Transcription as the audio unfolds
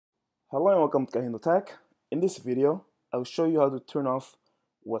Hello and welcome to KahindoTech. In this video, I'll show you how to turn off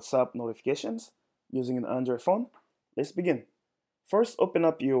WhatsApp notifications using an Android phone. Let's begin. First, open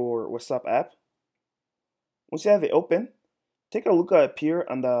up your WhatsApp app. Once you have it open, take a look up here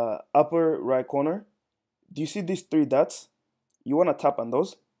on the upper right corner. Do you see these three dots? You want to tap on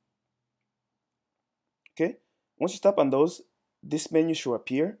those. Okay. Once you tap on those, this menu should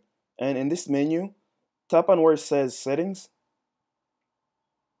appear. And in this menu, tap on where it says Settings.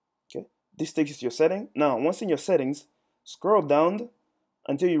 Okay, this takes you to your setting. Now, once in your settings, scroll down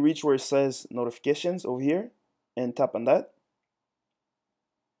until you reach where it says Notifications over here and tap on that.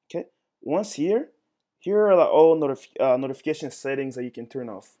 Okay, once here are all notification settings that you can turn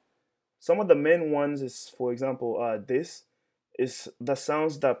off. Some of the main ones is, for example, this is the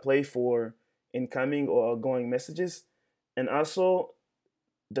sounds that play for incoming or outgoing messages, and also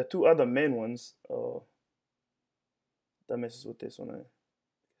the two other main ones. That messes with this one.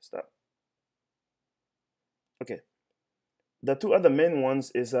 Stop. Okay. The two other main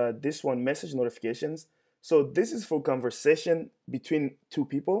ones is this one, message notifications. So this is for conversation between two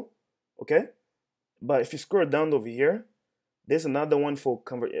people, okay? But if you scroll down over here, there's another one for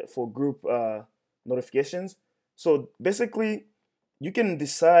group notifications. So basically, you can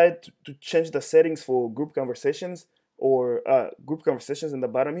decide to change the settings for group conversations or group conversations in the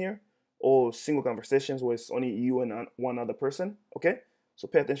bottom here, or single conversations where it's only you and one other person, okay? So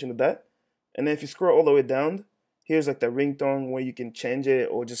pay attention to that. And then if you scroll all the way down, here's like the ringtone where you can change it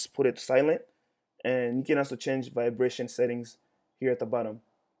or just put it silent. And you can also change vibration settings here at the bottom.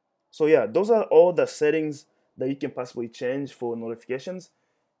 So yeah, those are all the settings that you can possibly change for notifications.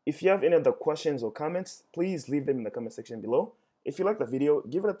 If you have any other questions or comments, please leave them in the comment section below. If you like the video,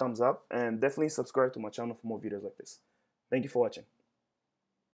 give it a thumbs up and definitely subscribe to my channel for more videos like this. Thank you for watching.